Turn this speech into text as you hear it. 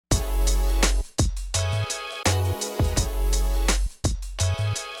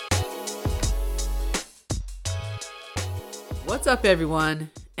What's up, everyone,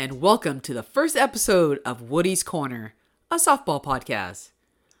 and welcome to the first episode of Woody's Corner, a softball podcast.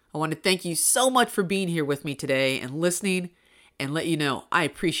 I want to thank you so much for being here with me today and listening, and let you know I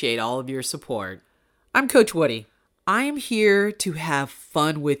appreciate all of your support. I'm Coach Woody. I am here to have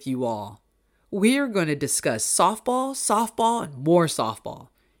fun with you all. We are going to discuss softball, and more softball.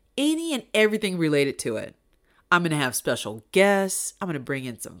 Any and everything related to it. I'm going to have special guests. I'm going to bring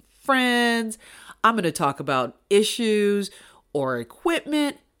in some friends. I'm going to talk about issues or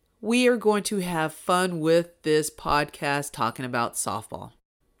equipment. We are going to have fun with this podcast talking about softball.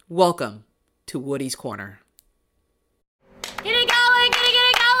 Welcome to Woody's Corner. Get it going, get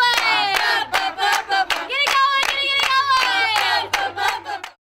it going! Get it going!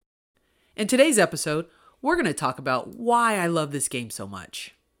 In today's episode, we're going to talk about why I love this game so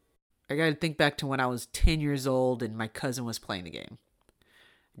much. I got to think back to when I was 10 years old and my cousin was playing the game.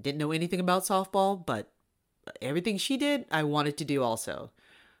 I didn't know anything about softball, but everything she did, I wanted to do also.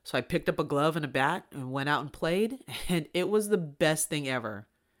 So I picked up a glove and a bat and went out and played, and it was the best thing ever.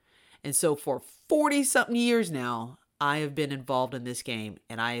 And so for 40-something years now, I have been involved in this game,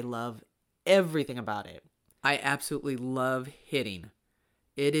 and I love everything about it. I absolutely love hitting.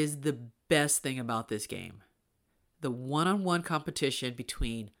 It is the best thing about this game. The one-on-one competition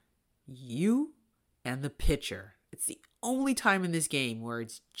between you and the pitcher. It's the only time in this game where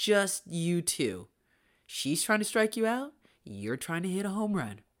it's just you two. She's trying to strike you out. You're trying to hit a home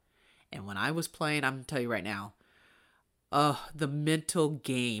run. And when I was playing, I'm going to tell you right now, the mental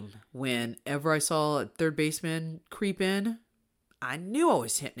game. Whenever I saw a third baseman creep in, I knew I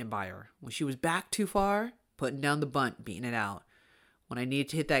was hitting it by her. When she was back too far, putting down the bunt, beating it out. When I needed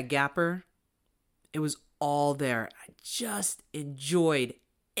to hit that gapper, it was all there. I just enjoyed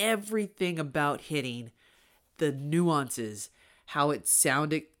everything about hitting, the nuances, how it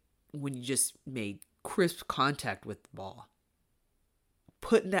sounded when you just made crisp contact with the ball.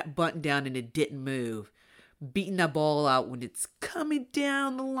 Putting that button down and it didn't move. Beating that ball out when it's coming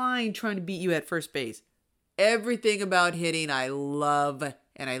down the line trying to beat you at first base. Everything about hitting I love,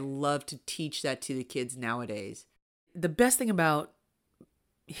 and I love to teach that to the kids nowadays. The best thing about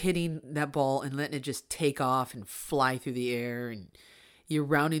hitting that ball and letting it just take off and fly through the air, and you're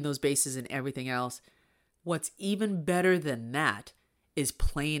rounding those bases and everything else. What's even better than that is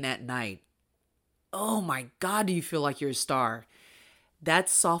playing at night. Oh my God, do you feel like you're a star?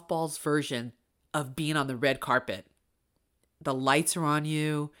 That's softball's version of being on the red carpet. The lights are on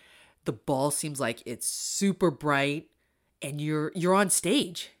you. The ball seems like it's super bright, and you're on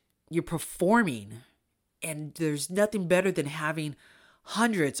stage. You're performing, and there's nothing better than having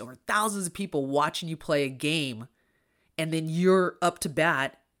hundreds or thousands of people watching you play a game, and then you're up to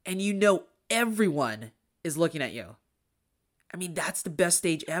bat, and you know everyone is looking at you. I mean, that's the best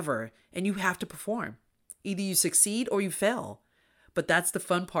stage ever, and you have to perform. Either you succeed or you fail. But that's the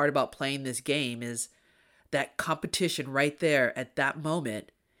fun part about playing this game, is that competition right there at that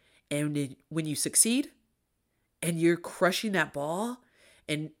moment. And when you succeed and you're crushing that ball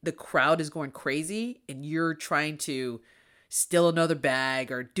and the crowd is going crazy and you're trying to steal another bag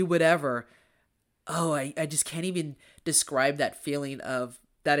or do whatever, I just can't even describe that feeling of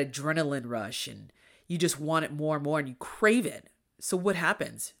that adrenaline rush, and you just want it more and more and you crave it. So what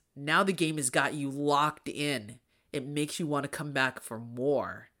happens? Now the game has got you locked in. It makes you want to come back for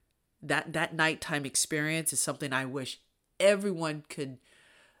more. That nighttime experience is something I wish everyone could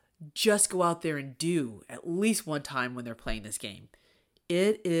just go out there and do at least one time when they're playing this game.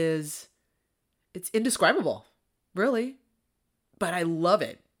 It's indescribable, really. But I love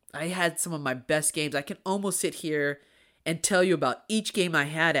it. I had some of my best games. I can almost sit here and tell you about each game I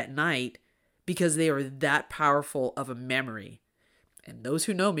had at night because they are that powerful of a memory. And those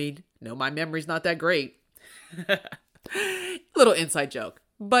who know me know my memory's not that great. Little inside joke.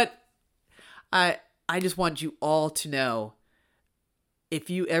 But I just want you all to know, if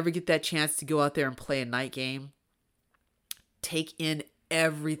you ever get that chance to go out there and play a night game, take in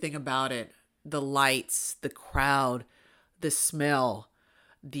everything about it. The lights, the crowd, the smell,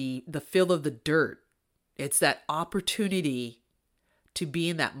 the feel of the dirt. It's that opportunity to be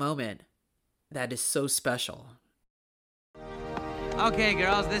in that moment that is so special. Okay,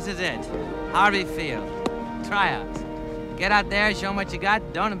 girls, this is it. Harvey Field. Tryouts. Get out there, show 'em what you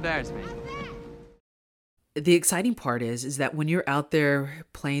got, don't embarrass me. The exciting part is that when you're out there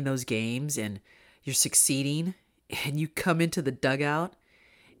playing those games and you're succeeding and you come into the dugout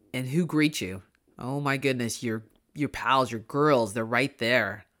and who greets you? Oh my goodness, your pals, your girls, they're right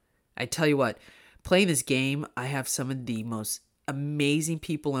there. I tell you what, playing this game, I have some of the most amazing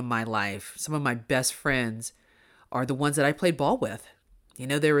people in my life. Some of my best friends are the ones that I played ball with. You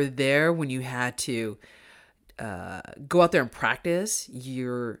know, they were there when you had to go out there and practice.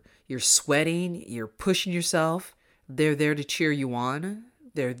 You're sweating. You're pushing yourself. They're there to cheer you on.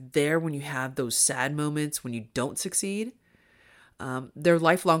 They're there when you have those sad moments when you don't succeed. They're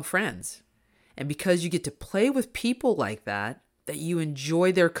lifelong friends. And because you get to play with people like that you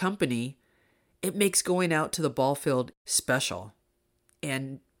enjoy their company, it makes going out to the ball field special.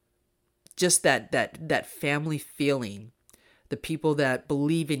 And just that family feeling, the people that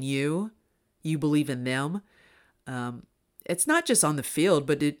believe in you, you believe in them. It's not just on the field,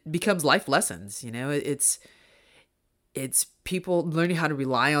 but it becomes life lessons. It's people learning how to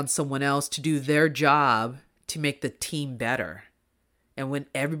rely on someone else to do their job to make the team better. And when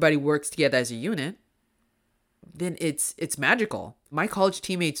everybody works together as a unit, then it's magical. My college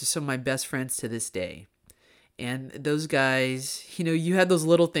teammates are some of my best friends to this day. And those guys, you have those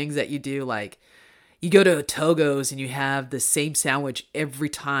little things that you do, like you go to Togo's and you have the same sandwich every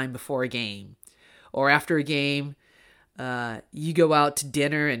time before a game. Or after a game, you go out to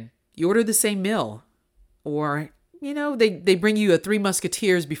dinner and you order the same meal. Or, they bring you a Three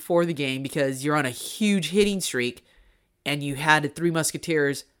Musketeers before the game because you're on a huge hitting streak and you had a Three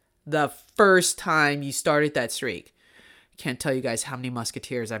Musketeers the first time you started that streak. Can't tell you guys how many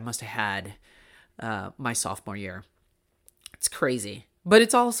Musketeers I must have had my sophomore year. It's crazy. But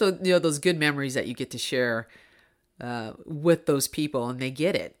it's also, those good memories that you get to share with those people, and they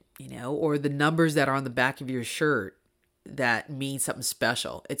get it, or the numbers that are on the back of your shirt that mean something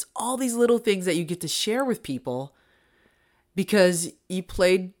special. It's all these little things that you get to share with people because you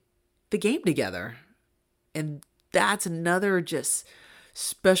played the game together. And that's another just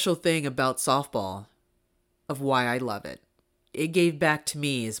special thing about softball of why I love it. It gave back to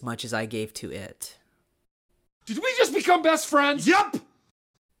me as much as I gave to it. Did we just become best friends? Yup!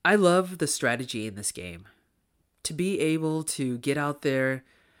 I love the strategy in this game. To be able to get out there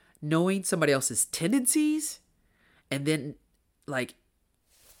knowing somebody else's tendencies and then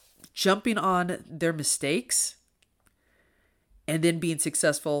jumping on their mistakes and then being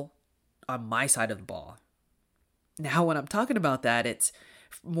successful on my side of the ball. Now, when I'm talking about that, it's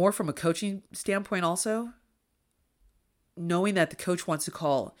more from a coaching standpoint also. Knowing that the coach wants to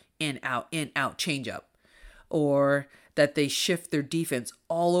call in, out, change up. Or that they shift their defense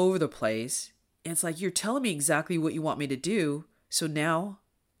all over the place. And it's like, you're telling me exactly what you want me to do. So now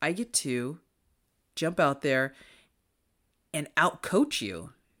I get to jump out there and out coach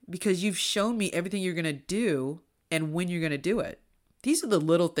you. Because you've shown me everything you're going to do and when you're going to do it. These are the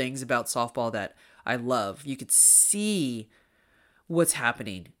little things about softball that I love. You could see what's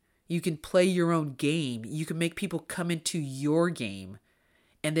happening. You can play your own game. You can make people come into your game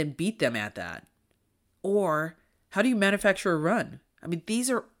and then beat them at that. Or how do you manufacture a run? I mean, these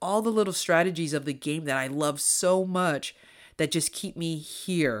are all the little strategies of the game that I love so much that just keep me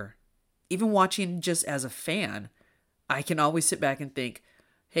here. Even watching just as a fan, I can always sit back and think,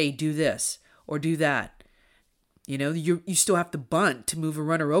 hey, do this or do that. You still have to bunt to move a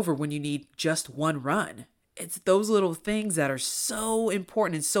runner over when you need just one run. It's those little things that are so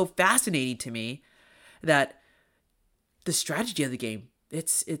important and so fascinating to me that the strategy of the game,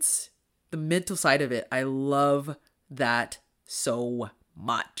 it's the mental side of it. I love that so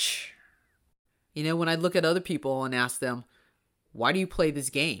much. When I look at other people and ask them, why do you play this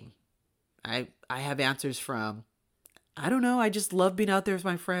game? I have answers from, I don't know, I just love being out there with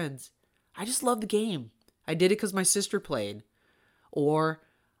my friends. I just love the game. I did it because my sister played. Or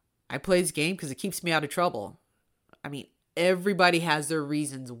I play this game because it keeps me out of trouble. I mean, everybody has their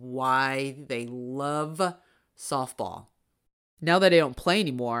reasons why they love softball. Now that I don't play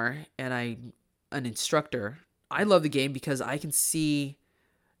anymore and I'm an instructor, I love the game because I can see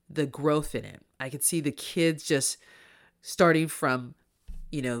the growth in it. I can see the kids just starting from,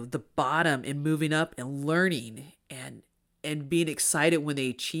 the bottom and moving up and learning and being excited when they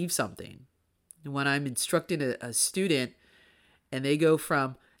achieve something. When I'm instructing a student and they go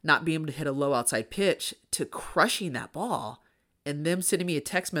from not being able to hit a low outside pitch to crushing that ball and them sending me a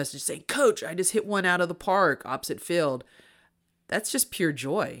text message saying, Coach, I just hit one out of the park, opposite field. That's just pure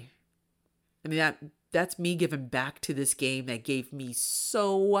joy. I mean, that's me giving back to this game that gave me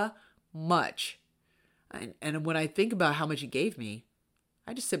so much. And when I think about how much it gave me,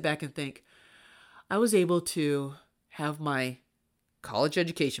 I just sit back and think, I was able to have my college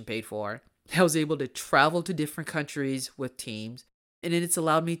education paid for. I was able to travel to different countries with teams. And it's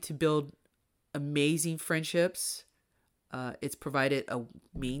allowed me to build amazing friendships. It's provided a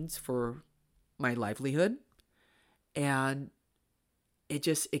means for my livelihood. And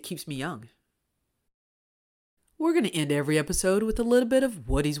it keeps me young. We're going to end every episode with a little bit of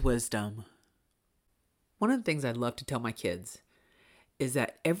Woody's wisdom. One of the things I love to tell my kids is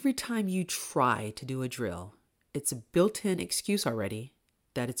that every time you try to do a drill, it's a built-in excuse already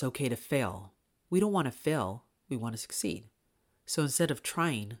that it's okay to fail. We don't want to fail. We want to succeed. So instead of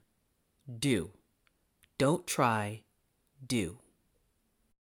trying, do. Don't try, do.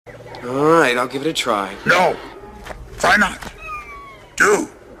 All right, I'll give it a try. No! Try not! Do!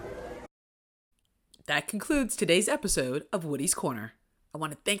 That concludes today's episode of Woody's Corner. I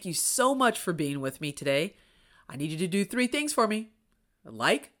want to thank you so much for being with me today. I need you to do 3 things for me.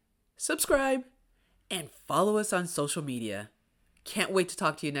 Like, subscribe, and follow us on social media. Can't wait to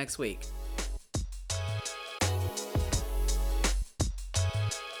talk to you next week.